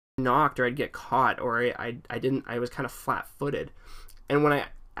knocked, or I'd get caught, or I was kind of flat-footed. And when I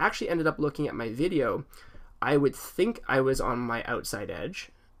actually ended up looking at my video, I would think I was on my outside edge,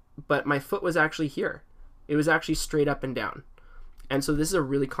 but my foot was actually here. It was actually straight up and down. And so this is a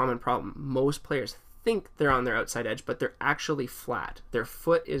really common problem. Most players think they're on their outside edge, but they're actually flat. Their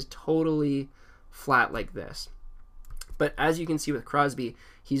foot is totally flat like this. But as you can see with Crosby,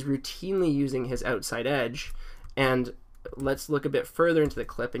 he's routinely using his outside edge. And let's look a bit further into the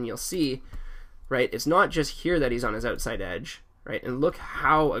clip and you'll see, right, it's not just here that he's on his outside edge, right? And look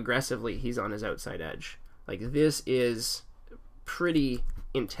how aggressively he's on his outside edge. Like, this is pretty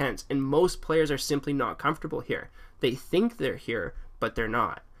intense, and most players are simply not comfortable here. They think they're here, but they're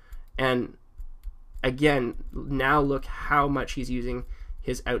not. And again, now look how much he's using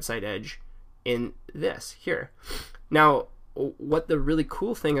his outside edge in this here. Now, what the really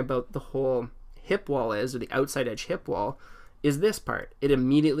cool thing about the whole hip wall is, or the outside edge hip wall, is this part. It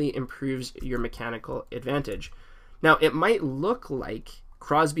immediately improves your mechanical advantage. Now, it might look like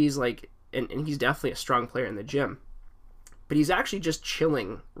Crosby's like, and he's definitely a strong player in the gym, but he's actually just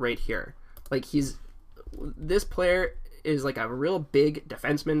chilling right here. Like, this player is like a real big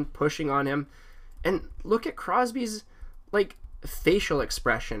defenseman pushing on him. And look at Crosby's like facial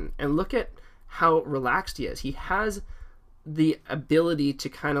expression, and look at how relaxed he is. He has the ability to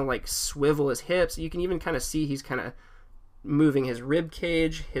kind of like swivel his hips. You can even kind of see he's kind of moving his rib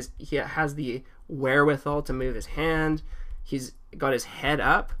cage. He has the wherewithal to move his hand. He's got his head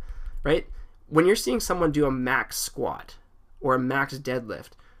up, right? When you're seeing someone do a max squat or a max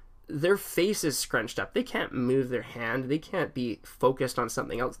deadlift, their face is scrunched up. They can't move their hand. They can't be focused on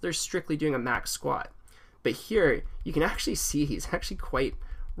something else. They're strictly doing a max squat. But here, you can actually see he's actually quite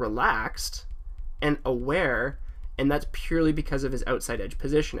relaxed and aware, and that's purely because of his outside edge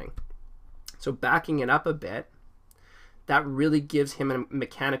positioning. So backing it up a bit, that really gives him a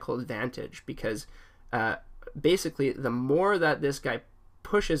mechanical advantage, because basically the more that this guy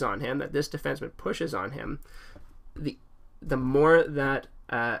pushes on him, that this defenseman pushes on him, the more that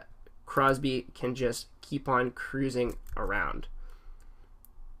Crosby can just keep on cruising around.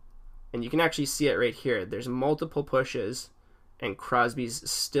 And you can actually see it right here. There's multiple pushes, and Crosby's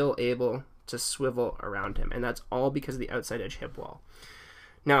still able to swivel around him. And that's all because of the outside edge hip wall.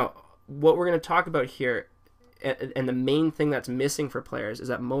 Now, what we're going to talk about here, and the main thing that's missing for players, is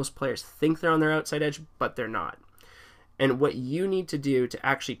that most players think they're on their outside edge, but they're not. And what you need to do to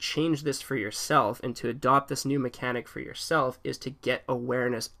actually change this for yourself and to adopt this new mechanic for yourself is to get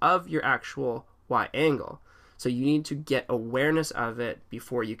awareness of your actual Y angle. So you need to get awareness of it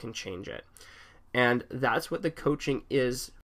before you can change it. And that's what the coaching is